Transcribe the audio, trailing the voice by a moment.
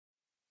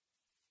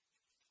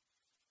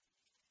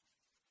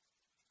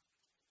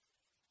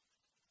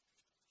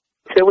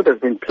Clairwood has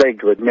been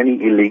plagued with many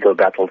illegal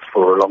battles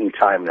for a long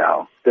time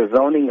now. The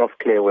zoning of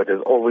Clairwood has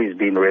always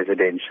been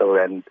residential,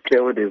 and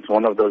Clairwood is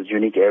one of those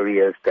unique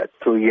areas that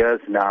through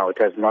years now it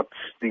has not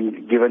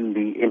been given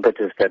the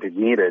impetus that it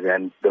needed,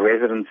 and the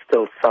residents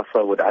still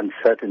suffer with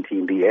uncertainty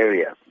in the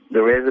area.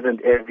 The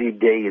resident every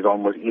day is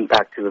almost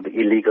impacted with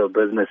illegal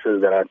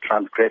businesses that are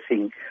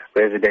transgressing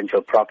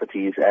residential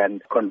properties and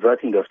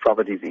converting those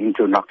properties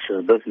into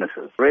noxious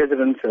businesses.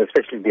 Residents, and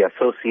especially the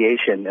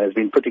association, has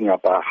been putting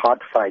up a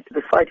hard fight.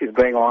 The fight is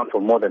going on for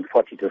more than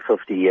 40 to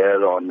 50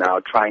 years on now,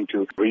 trying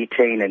to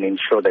retain and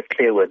ensure that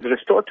Clairwood is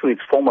restored to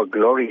its former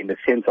glory in the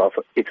sense of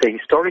it's a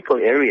historical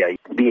area.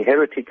 The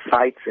heritage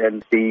sites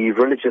and the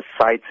religious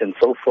sites and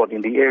so forth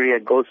in the area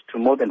goes to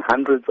more than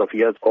hundreds of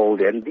years old,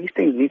 and these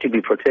things need to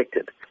be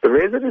protected. The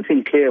residents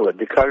in Clairwood,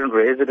 the current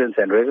residents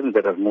and residents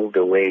that have moved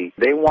away,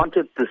 they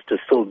wanted this to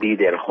still be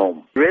their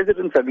home.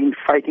 Residents have been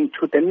fighting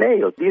tooth and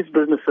nail. These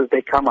businesses,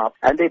 they come up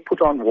and they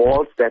put on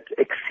walls that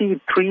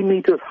exceed 3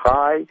 meters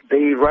high.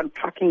 They run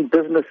trucking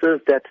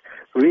businesses that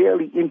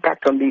really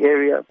impact on the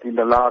area in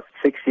the last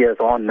 6 years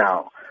on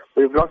now.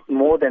 We've lost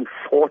more than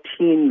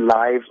 14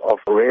 lives of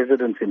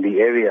residents in the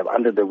area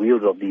under the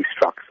wheels of these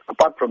trucks.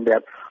 Apart from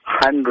that,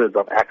 hundreds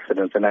of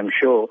accidents, and I'm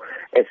sure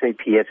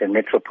SABC and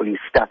Metro Police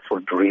stats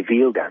would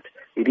reveal that.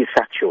 It is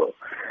factual.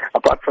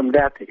 Apart from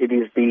that, it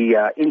is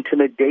the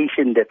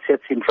intimidation that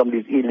sets in from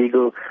these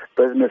illegal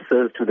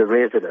businesses to the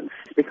residents.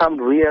 It's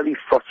become really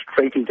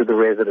frustrating to the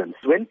residents.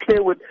 When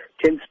Clairwood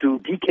tends to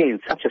decay in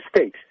such a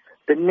state,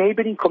 the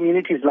neighboring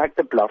communities like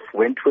the Bluff,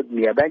 Wentworth,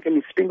 Merebank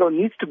and Spingo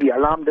needs to be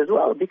alarmed as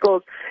well,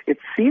 because it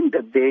seems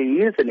that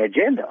there is an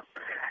agenda.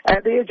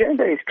 And the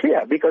agenda is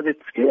clear, because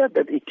it's clear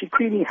that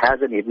eThekwini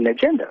has an hidden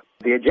agenda.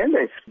 The agenda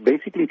is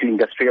basically to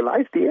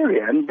industrialize the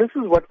area, and this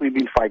is what we've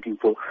been fighting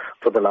for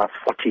the last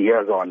 40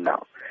 years on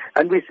now.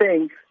 And we're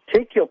saying,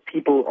 take your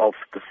people of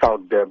the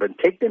South Durban,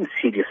 take them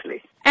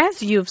seriously.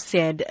 As you've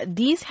said,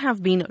 these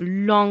have been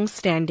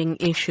long-standing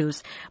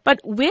issues. But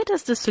where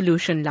does the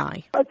solution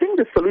lie? I think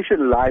the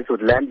solution lies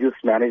with land use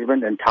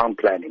management and town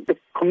planning. The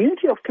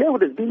community of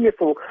Clairwood has been here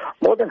for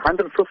more than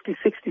 150,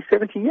 60,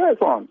 70 years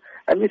on.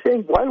 And we're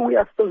saying, while we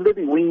are still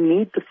living, we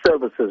need the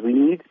services, we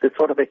need the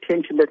sort of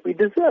attention that we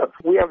deserve.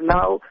 We have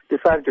now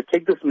decided to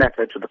take this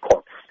matter to the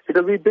courts,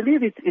 because we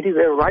believe it is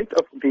a right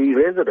of the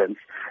residents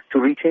to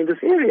retain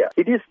this area.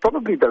 It is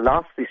probably the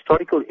last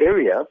historical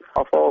area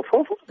of our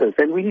forefathers,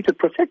 and we need to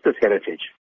protect this heritage.